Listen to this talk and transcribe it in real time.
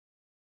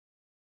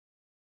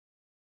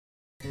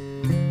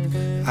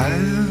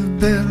I've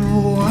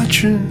been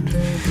watching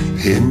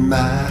in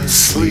my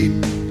sleep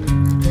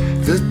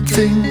the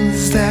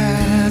things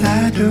that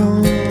I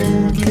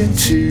don't get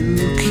to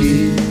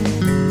keep.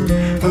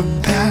 A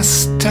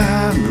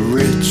pastime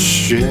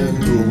rich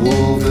in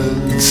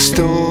woven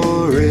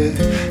story.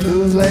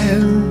 The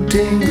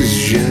landing's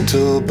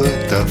gentle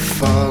but the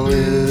fall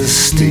is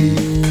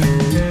steep.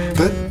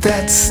 But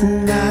that's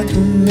not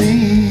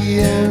me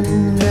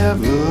and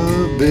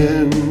never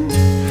been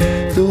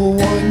the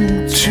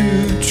one to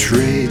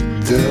trade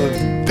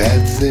the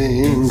bad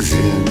things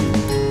in.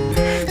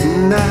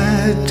 And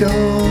I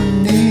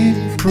don't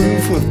need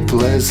proof of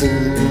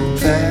Pleasant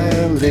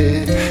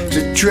Valley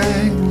to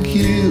drag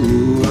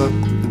you up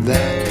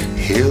that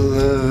hill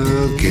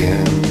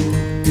again.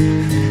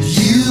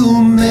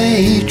 You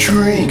may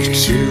drink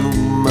too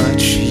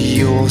much,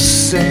 you're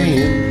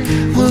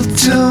saying, well,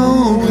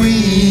 don't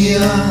we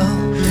all?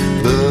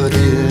 But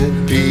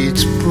it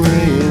beats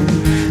praying.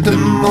 The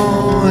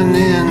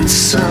morning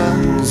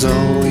sun's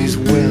always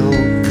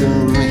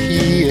welcome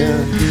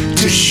here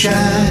to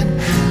shine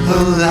a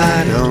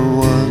light on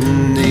what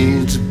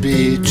needs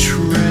betraying.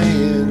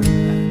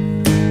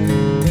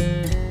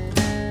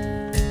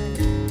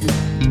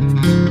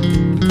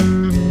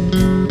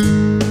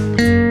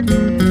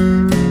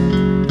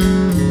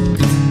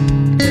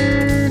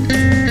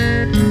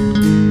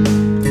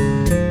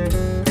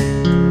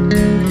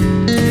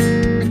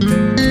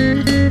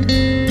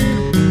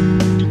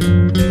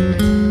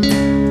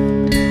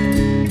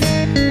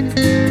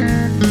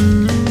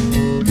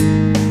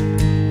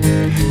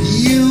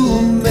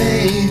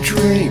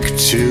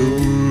 Too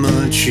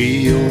much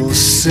you're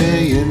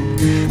saying,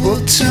 well,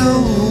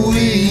 don't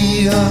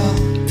we all?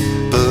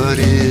 But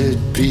it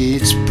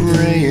beats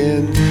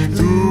praying.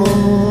 The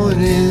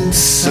morning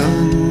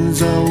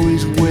sun's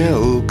always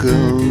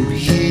welcome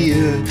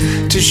here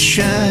to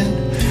shine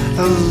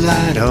a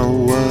light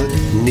on what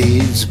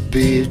needs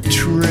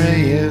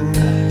betraying.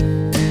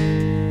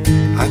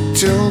 I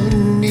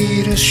don't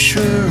need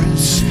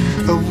assurance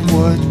of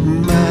what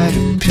might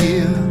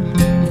appear,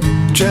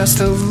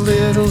 just a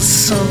little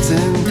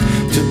something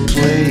to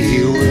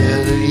play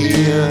with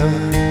here.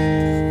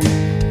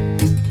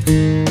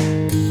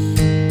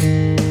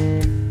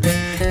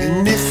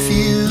 And if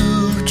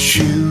you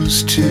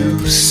choose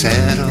to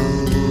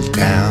settle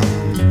down,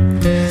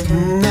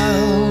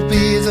 I'll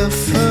be the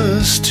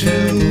first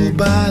to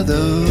buy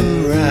the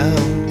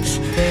rounds.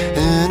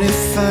 And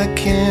if I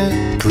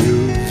can't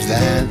prove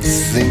that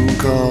thing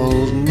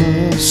called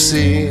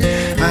mercy,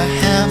 I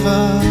have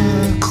a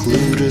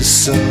clue to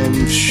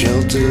some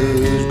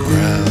sheltered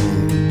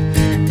ground.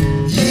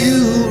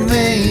 You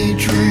may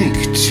drink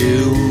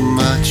too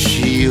much,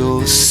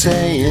 you're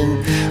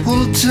saying,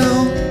 well,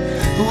 don't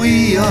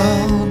we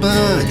all?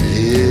 But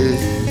it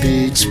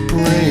beats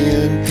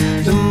praying.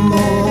 The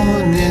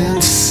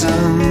morning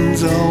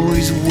sun's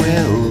always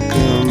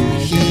welcome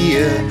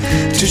here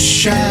to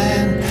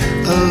shine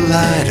a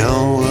light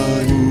on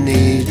what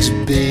needs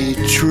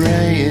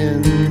betraying.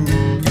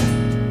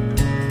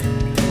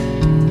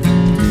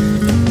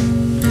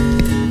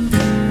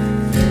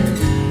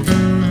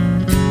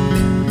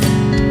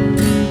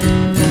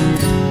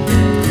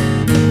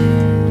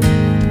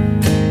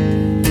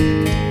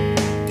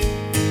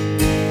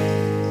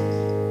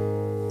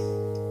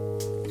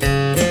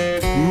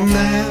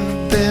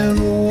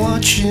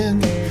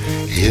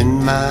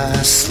 In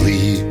my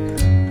sleep,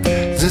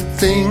 the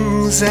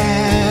things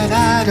that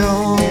I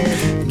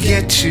don't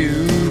get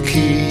to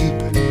keep.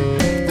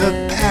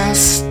 A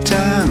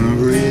pastime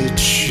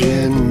rich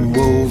in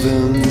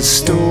woven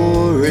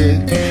story.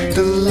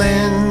 The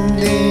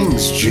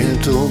landing's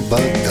gentle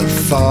but the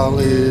fall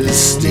is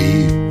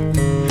steep.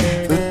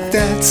 But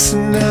that's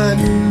not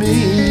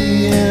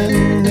me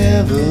and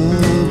never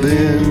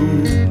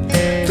been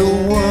the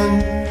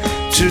one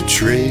to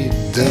trade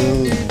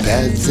the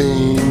bad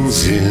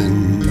things in.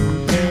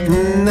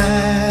 And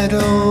I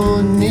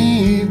don't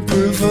need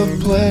proof of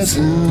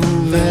Pleasant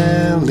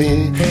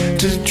Valley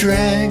to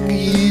drag